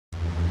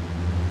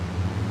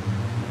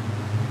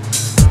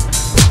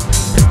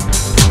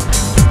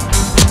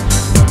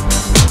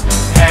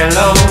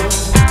Hello,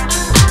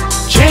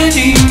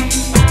 Jenny.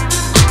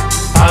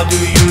 How do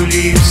you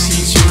live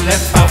since you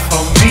left far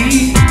from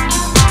me?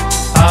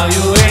 Are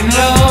you in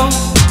love?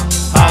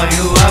 Are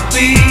you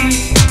happy?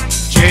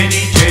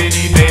 Jenny,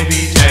 Jenny,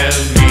 baby, tell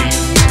me.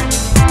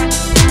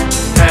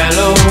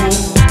 Hello,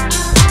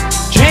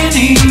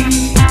 Jenny.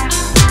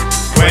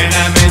 When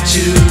I met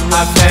you,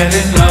 I fell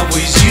in love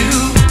with you.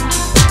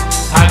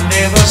 I've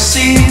never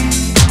seen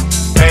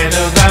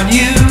better than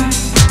you.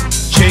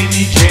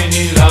 Jenny,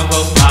 Jenny, love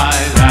of my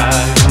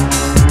life.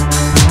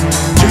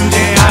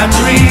 Today I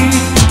dream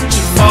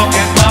to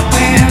forget my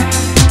pain.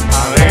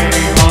 I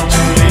really want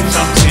to live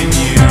something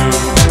new.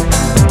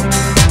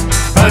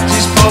 But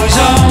this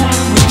poison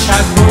which I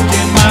put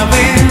in my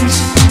veins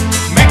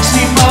makes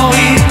me more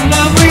in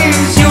love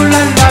with you.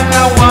 La la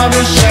la,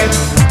 watershed.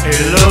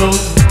 Hello,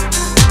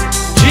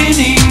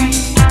 Jenny.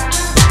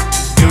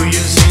 Do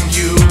you think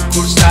you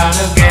could start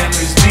again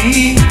with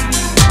me?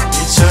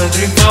 It's a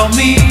dream for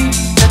me.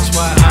 That's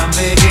why I'm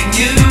begging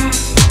you.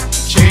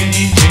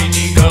 Jenny,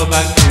 Jenny, go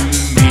back to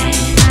me.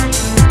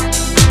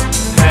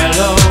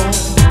 Hello,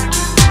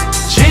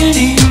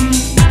 Jenny.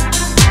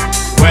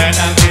 When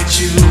I met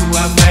you,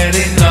 I fell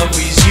in love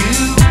with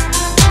you.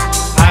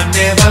 I've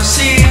never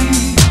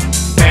seen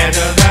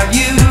better than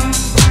you.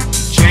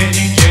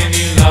 Jenny,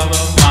 Jenny, love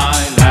of my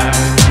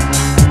life.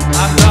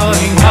 I'm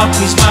going out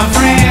with my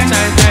friends.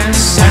 I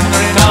dance and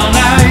drink all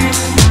night,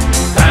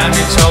 and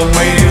it's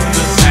always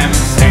the same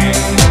thing.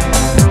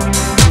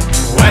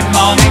 When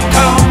morning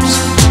comes,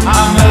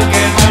 I'm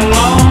again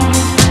alone.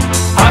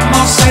 I'm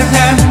more sad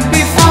than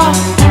before.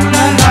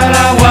 La la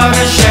la,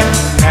 watershed.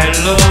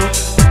 Hello,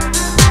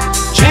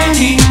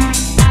 Jenny.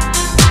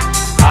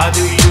 How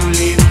do you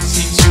live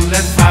since you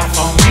left far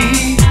from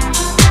me?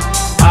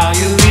 Are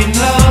you in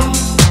love?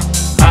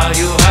 Are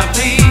you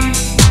happy?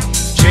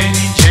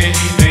 Jenny,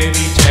 Jenny,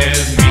 baby, tell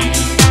me.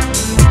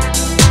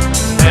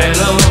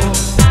 Hello,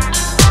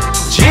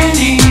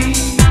 Jenny.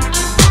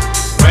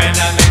 When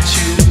I met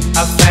you,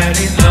 I fell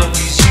in love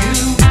with you.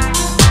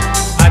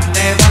 I've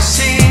never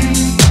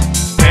seen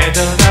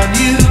better than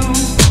you.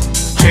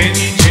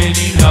 Jenny,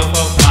 Jenny, love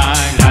of my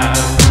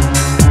life.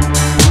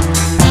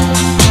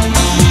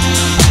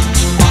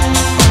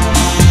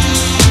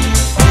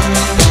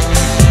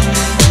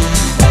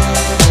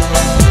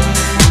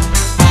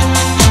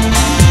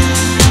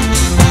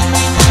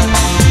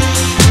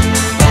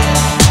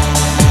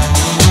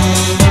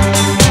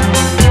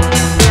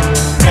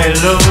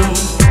 Hello,